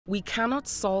We cannot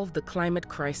solve the climate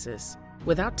crisis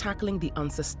without tackling the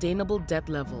unsustainable debt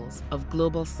levels of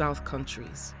Global South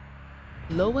countries.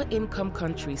 Lower-income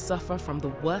countries suffer from the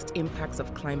worst impacts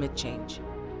of climate change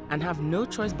and have no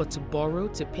choice but to borrow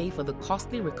to pay for the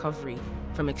costly recovery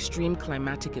from extreme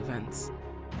climatic events.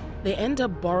 They end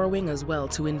up borrowing as well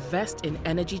to invest in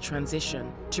energy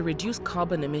transition, to reduce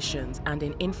carbon emissions, and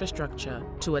in infrastructure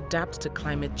to adapt to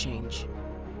climate change.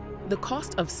 The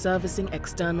cost of servicing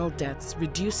external debts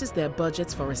reduces their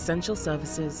budgets for essential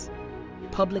services,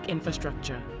 public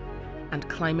infrastructure, and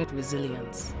climate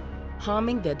resilience,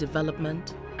 harming their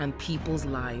development and people's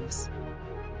lives.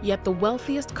 Yet the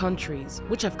wealthiest countries,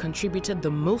 which have contributed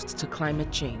the most to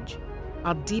climate change,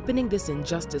 are deepening this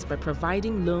injustice by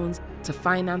providing loans to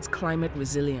finance climate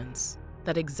resilience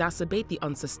that exacerbate the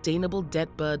unsustainable debt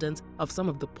burdens of some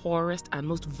of the poorest and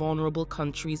most vulnerable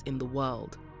countries in the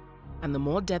world. And the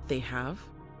more debt they have,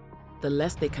 the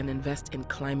less they can invest in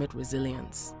climate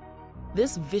resilience.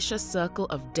 This vicious circle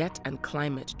of debt and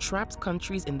climate traps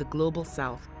countries in the Global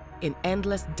South in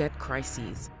endless debt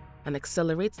crises and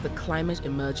accelerates the climate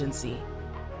emergency.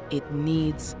 It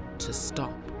needs to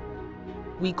stop.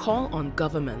 We call on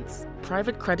governments,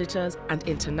 private creditors, and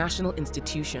international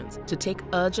institutions to take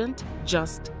urgent,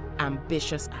 just,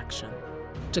 ambitious action,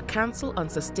 to cancel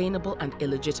unsustainable and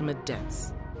illegitimate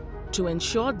debts, to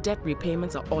ensure debt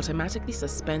repayments are automatically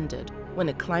suspended when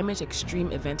a climate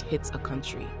extreme event hits a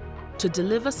country, to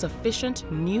deliver sufficient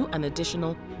new and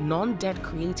additional non-debt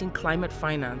creating climate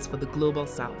finance for the Global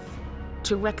South,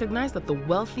 to recognize that the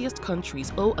wealthiest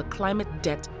countries owe a climate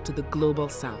debt to the Global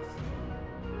South.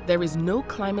 There is no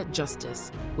climate justice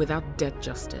without debt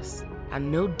justice, and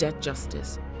no debt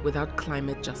justice without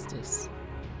climate justice.